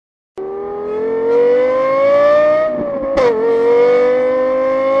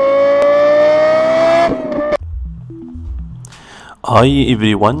Hi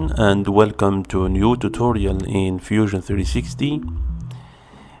everyone and welcome to a new tutorial in Fusion 360.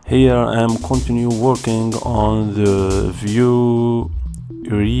 Here I am continue working on the view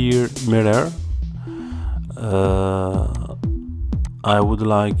rear mirror. I would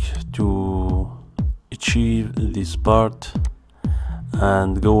like to achieve this part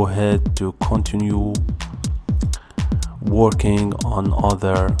and go ahead to continue working on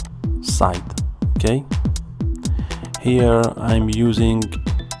other side. Okay, here I'm using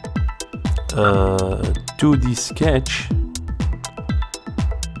a 2D sketch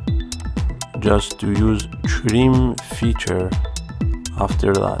just to use trim feature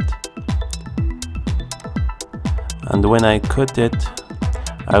after that, and when I cut it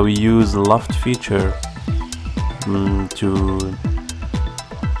I will use loft feature to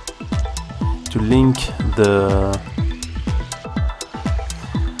link the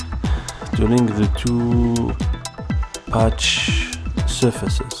two patch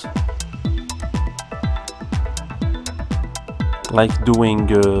surfaces, like doing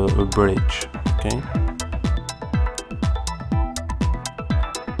a bridge. Okay,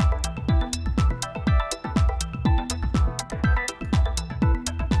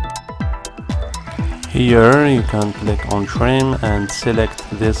 here you can click on trim and select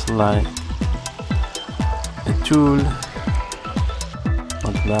this like a tool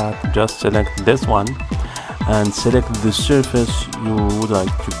like that. Just select this one and select the surface you would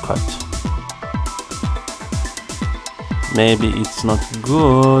like to cut. Maybe it's not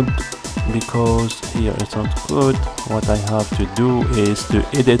good because here it's not good. What I have to do is to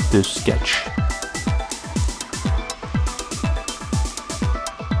edit the sketch.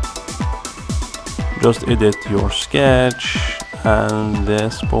 Just edit your sketch, and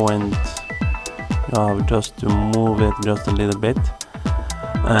this point you have just to move it just a little bit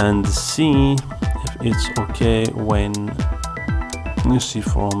and see if it's okay when you see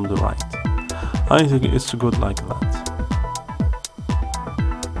from the right. I think it's good like that.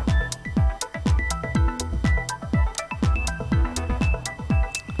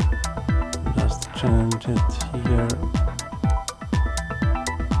 Just change it here.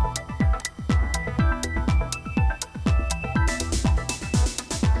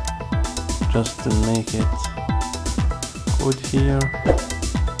 Just to make it good here.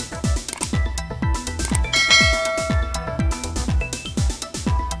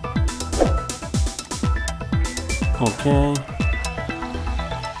 Okay,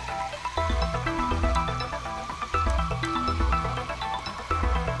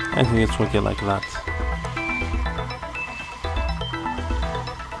 I think it's okay like that.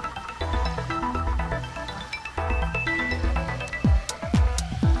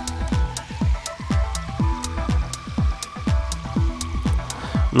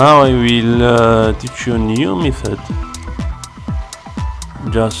 Now I will teach you a new method.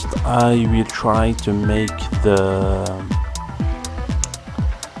 Just I will try to make the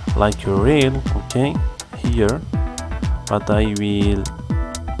like a rail, okay, here, but I will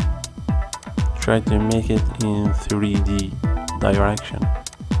try to make it in 3D direction,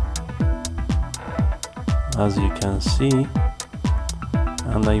 as you can see,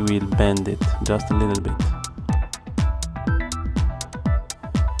 and I will bend it just a little bit.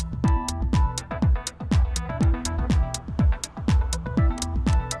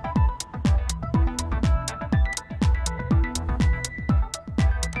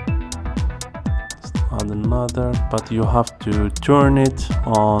 Another, but you have to turn it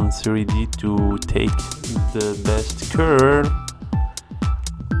on 3D to take the best curve.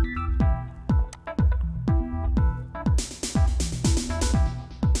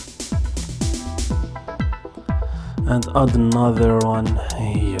 And add another one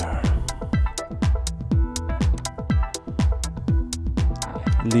here.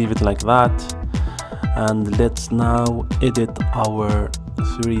 Leave it like that, and let's now edit our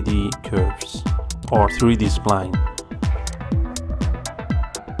 3D curves or 3D spline.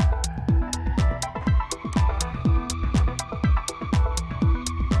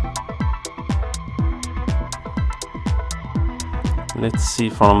 Let's see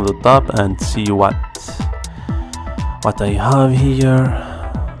from the top and see what I have here.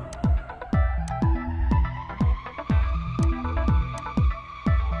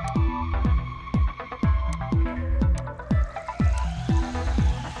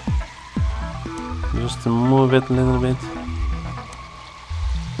 Just to move it a little bit.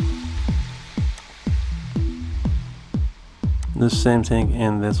 The same thing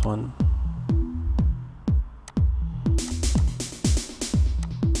in this one.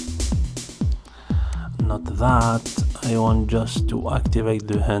 Not that, I want just to activate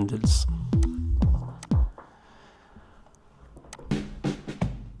the handles.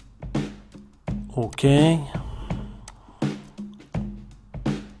 Okay.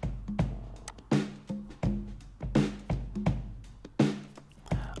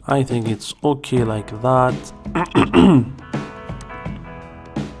 I think it's okay like that.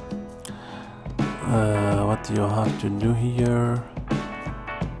 What do you have to do here?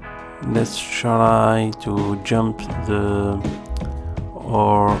 Let's try to jump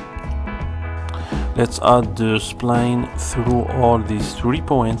let's add the spline through all these 3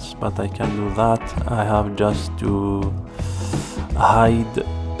 points, but I can do that. I have just to hide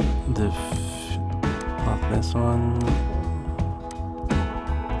not this one.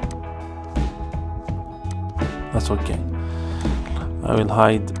 That's okay. I will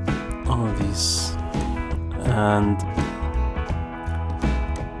hide all these and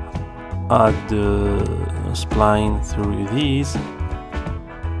add the spline through these.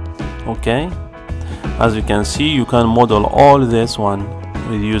 Okay, as you can see, you can model all this one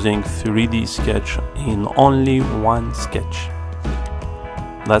with using 3D sketch in only one sketch.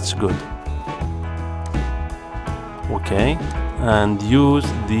 That's good. Okay, and use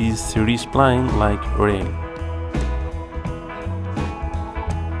these 3 spline like rail.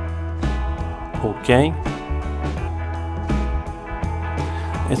 Okay,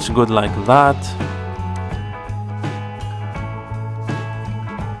 it's good like that.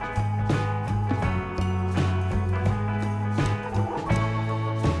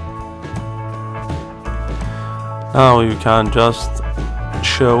 Now you can just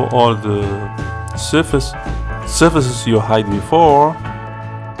show all the surfaces you hide before.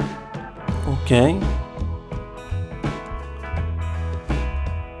 Okay.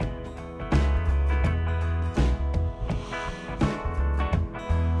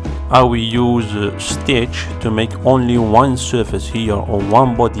 I will use a stitch to make only one surface here, or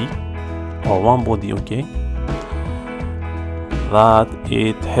one body, okay? That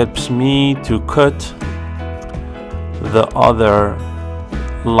it helps me to cut the other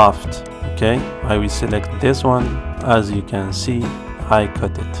loft. Okay, I will select this one. As you can see, I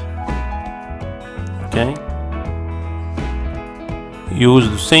cut it. Okay, use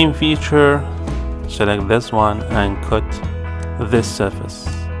the same feature, select this one and cut this surface.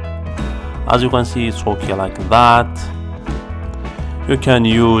 As you can see, it's okay like that. You can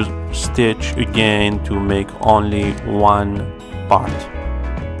use stitch again to make only one part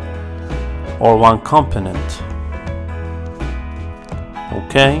or one component.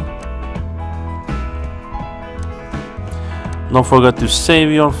 Okay, don't forget to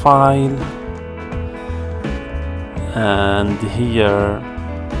save your file, and here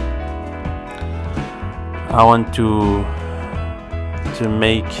I want to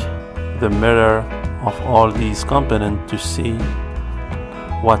make the mirror of all these components to see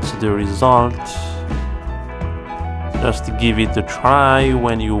what's the result. Just to give it a try.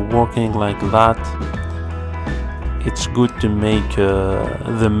 When you're working like that, it's good to make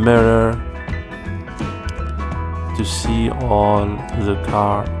the mirror to see all the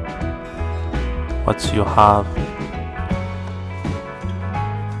car what you have.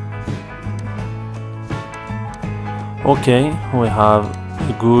 Okay, we have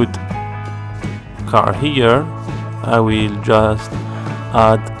a good car here. I will just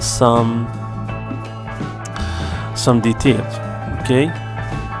add some details. Okay,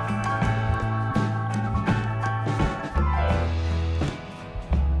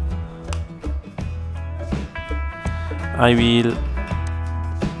 I will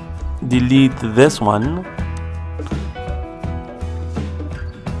delete this one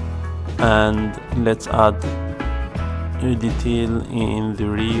and let's add a detail in the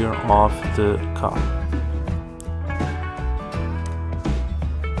rear of the car.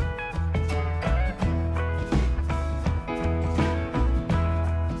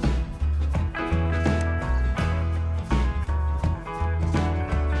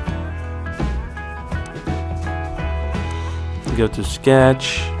 Go to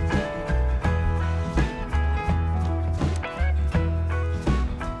sketch,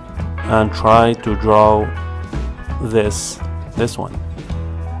 and try to draw this one.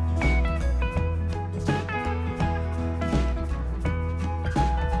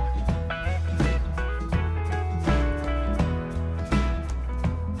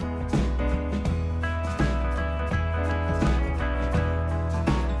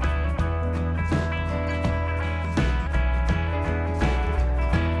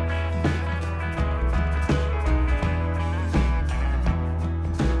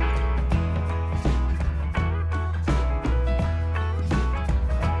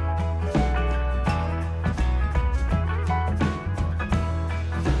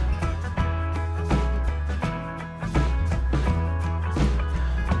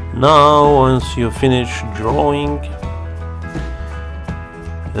 Now once you finish drawing,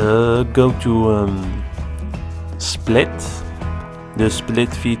 go to split. The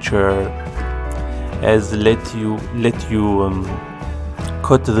split feature has let you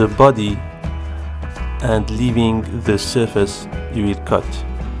cut the body and leaving the surface you will cut.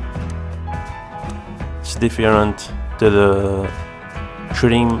 It's different to the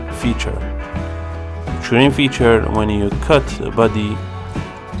trim feature. Trim feature, when you cut the body,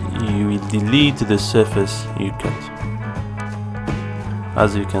 you will delete the surface you cut.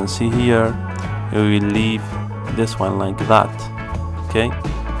 As you can see here, you will leave this one like that. Okay,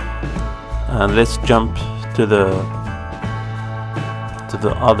 and let's jump to the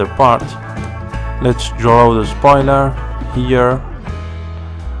other part. Let's draw the spoiler here.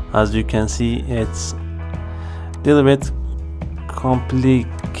 As you can see, it's a little bit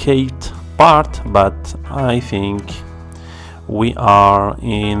complicated part, but I think we are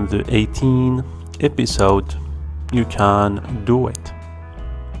in the 18th episode. You can do it.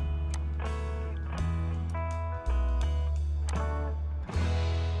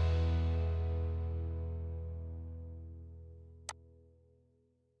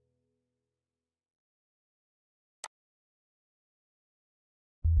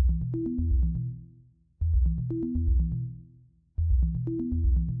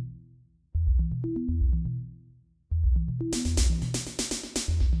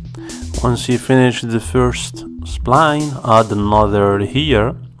 Once you finish the first spline, add another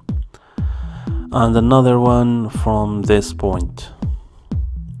here and another one from this point.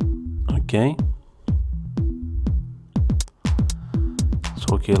 Okay,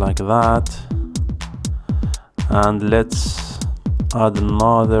 it's okay like that, and let's add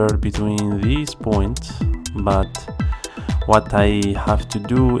another between these points, but what I have to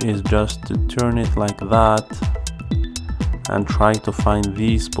do is just to turn it like that and try to find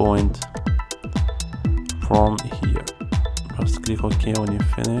this point from here. Just click OK when you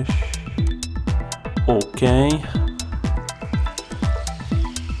finish. Okay.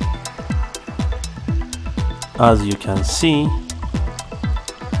 As you can see,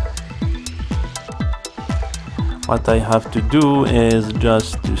 what I have to do is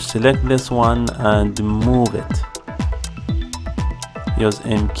just to select this one and move it. Use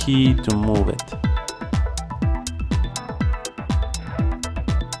M key to move it.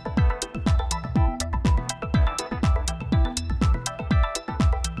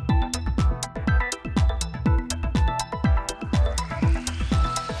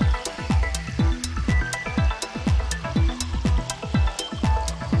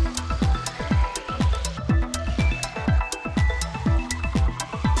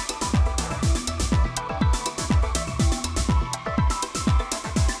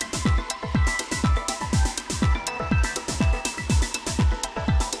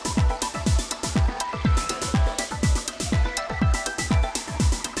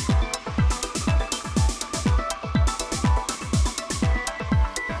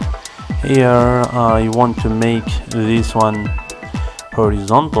 Here I want to make this one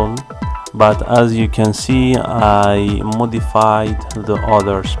horizontal, but as you can see I modified the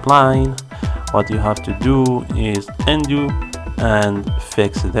other spline. What you have to do is undo and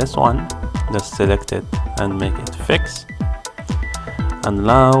fix this one. Just select it and make it fix. And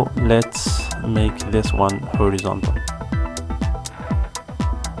now let's make this one horizontal.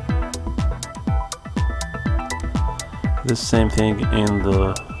 The same thing in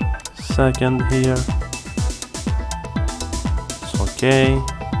the second here. It's okay.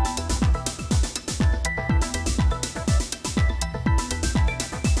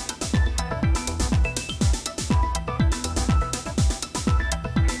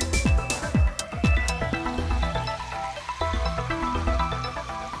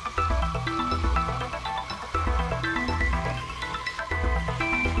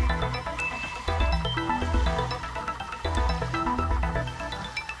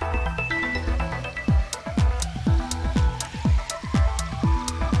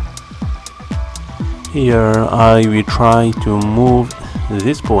 Here I will try to move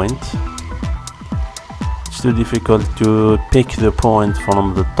this point. It's too difficult to pick the point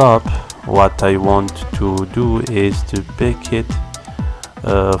from the top. What I want to do is to pick it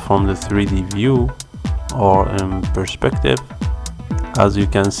from the 3D view or in perspective. As you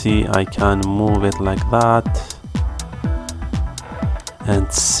can see, I can move it like that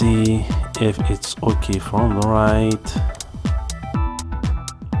and see if it's okay from the right.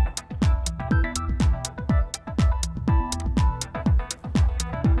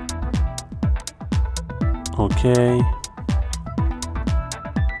 Okay.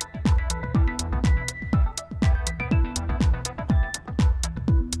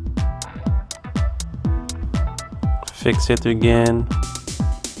 fix it again.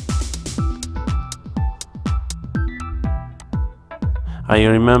 I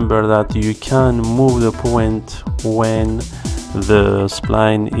remember that you can move the point when the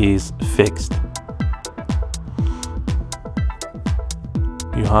spline is fixed.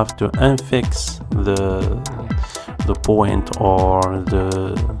 You have to unfix the point or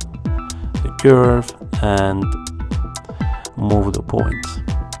the curve and move the point.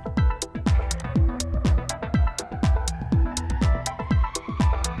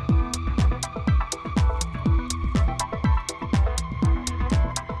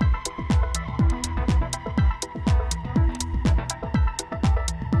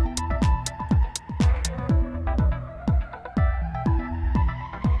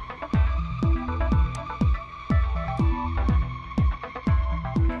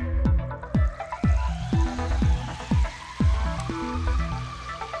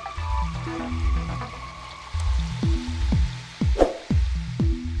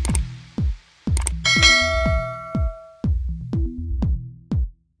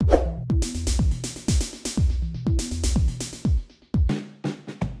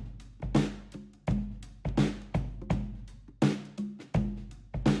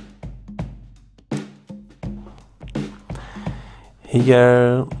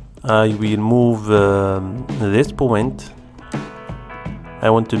 Here I will move this point. I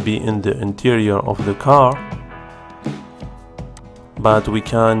want to be in the interior of the car, but we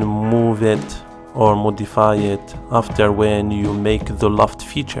can move it or modify it after when you make the loft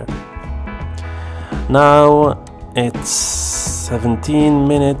feature. Now it's 17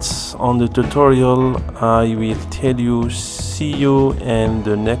 minutes on the tutorial. I will tell you, see you in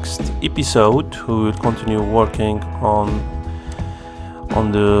the next episode. We will continue working on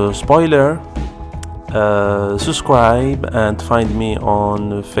the spoiler. Subscribe and find me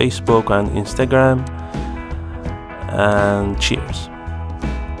on Facebook and Instagram, and cheers.